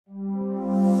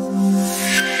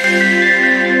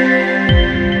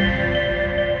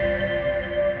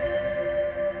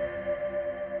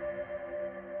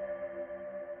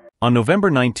On November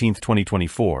 19,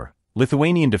 2024,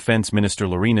 Lithuanian Defense Minister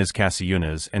Laurynas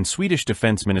Kasčiūnas and Swedish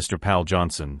Defense Minister Pål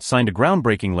Jonson signed a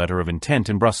groundbreaking letter of intent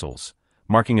in Brussels,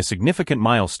 marking a significant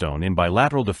milestone in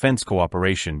bilateral defense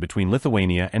cooperation between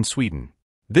Lithuania and Sweden.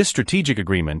 This strategic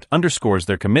agreement underscores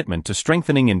their commitment to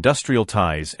strengthening industrial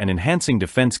ties and enhancing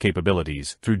defense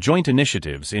capabilities through joint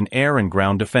initiatives in air and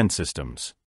ground defense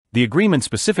systems. The agreement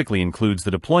specifically includes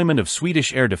the deployment of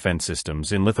Swedish air defense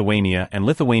systems in Lithuania and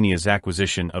Lithuania's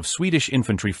acquisition of Swedish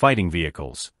infantry fighting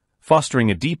vehicles, fostering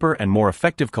a deeper and more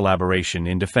effective collaboration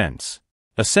in defense.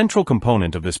 A central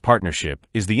component of this partnership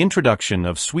is the introduction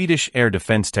of Swedish air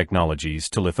defense technologies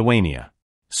to Lithuania.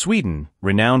 Sweden,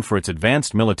 renowned for its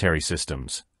advanced military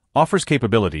systems, offers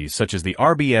capabilities such as the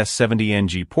RBS-70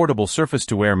 NG portable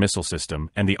surface-to-air missile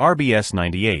system and the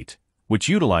RBS-98, which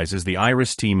utilizes the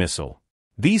IRIS-T missile.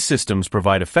 These systems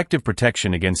provide effective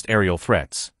protection against aerial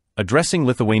threats, addressing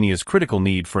Lithuania's critical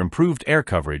need for improved air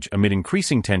coverage amid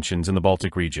increasing tensions in the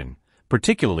Baltic region,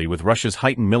 particularly with Russia's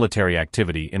heightened military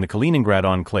activity in the Kaliningrad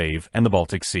enclave and the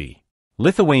Baltic Sea.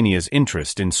 Lithuania's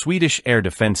interest in Swedish air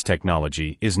defense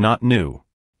technology is not new.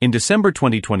 In December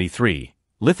 2023,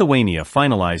 Lithuania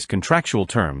finalized contractual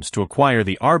terms to acquire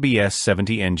the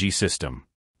RBS-70 NG system.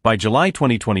 By July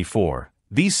 2024,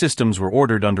 these systems were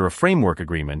ordered under a framework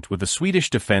agreement with the Swedish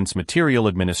Defence Materiel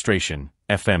Administration,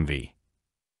 FMV.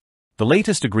 The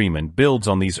latest agreement builds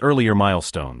on these earlier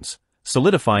milestones,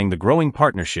 solidifying the growing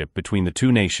partnership between the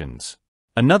two nations.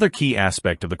 Another key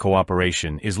aspect of the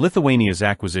cooperation is Lithuania's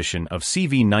acquisition of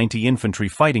CV-90 infantry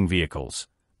fighting vehicles,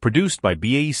 produced by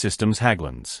BAE Systems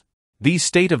Hägglunds. These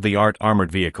state-of-the-art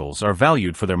armored vehicles are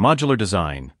valued for their modular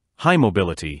design, high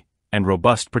mobility, and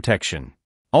robust protection.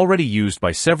 Already used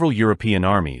by several European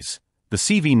armies, the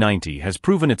CV-90 has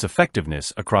proven its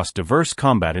effectiveness across diverse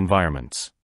combat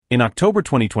environments. In October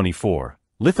 2024,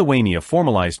 Lithuania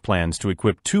formalized plans to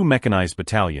equip 2 mechanized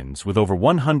battalions with over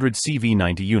 100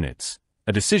 CV-90 units,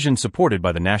 a decision supported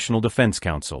by the National Defense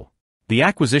Council. The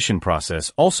acquisition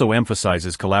process also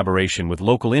emphasizes collaboration with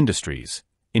local industries,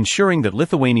 ensuring that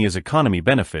Lithuania's economy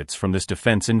benefits from this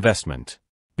defense investment.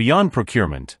 Beyond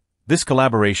procurement, this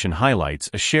collaboration highlights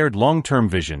a shared long-term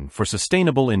vision for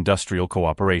sustainable industrial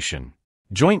cooperation.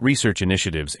 Joint research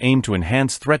initiatives aim to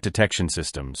enhance threat detection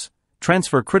systems,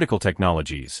 transfer critical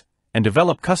technologies, and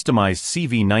develop customized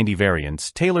CV-90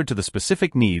 variants tailored to the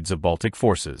specific needs of Baltic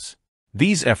forces.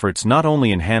 These efforts not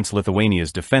only enhance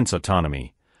Lithuania's defense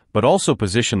autonomy, but also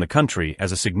position the country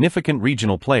as a significant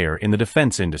regional player in the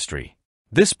defense industry.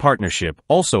 This partnership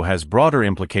also has broader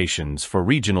implications for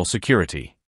regional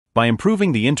security. By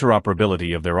improving the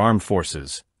interoperability of their armed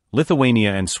forces,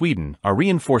 Lithuania and Sweden are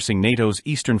reinforcing NATO's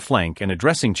eastern flank and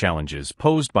addressing challenges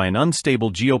posed by an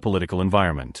unstable geopolitical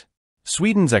environment.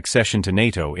 Sweden's accession to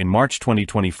NATO in March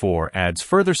 2024 adds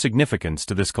further significance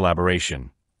to this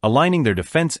collaboration, aligning their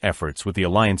defense efforts with the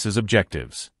alliance's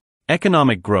objectives.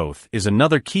 Economic growth is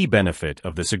another key benefit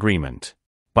of this agreement.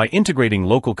 By integrating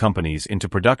local companies into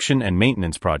production and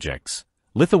maintenance projects,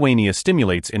 Lithuania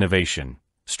stimulates innovation,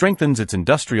 strengthens its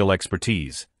industrial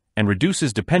expertise, and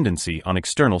reduces dependency on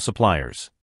external suppliers.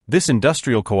 This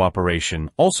industrial cooperation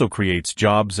also creates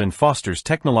jobs and fosters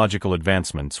technological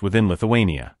advancements within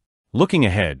Lithuania. Looking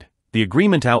ahead, the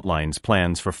agreement outlines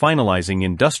plans for finalizing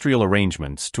industrial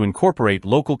arrangements to incorporate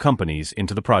local companies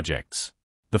into the projects.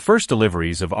 The first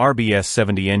deliveries of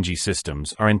RBS-70 NG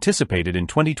systems are anticipated in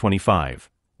 2025,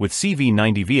 with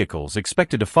CV-90 vehicles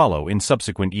expected to follow in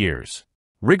subsequent years.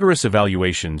 Rigorous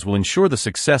evaluations will ensure the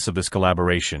success of this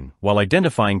collaboration while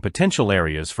identifying potential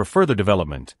areas for further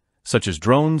development, such as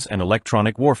drones and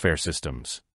electronic warfare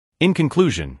systems. In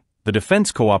conclusion, the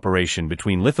defense cooperation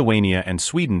between Lithuania and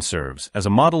Sweden serves as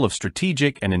a model of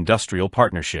strategic and industrial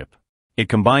partnership. It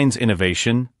combines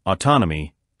innovation,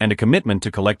 autonomy, and a commitment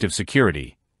to collective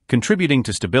security, contributing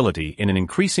to stability in an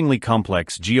increasingly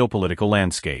complex geopolitical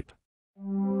landscape.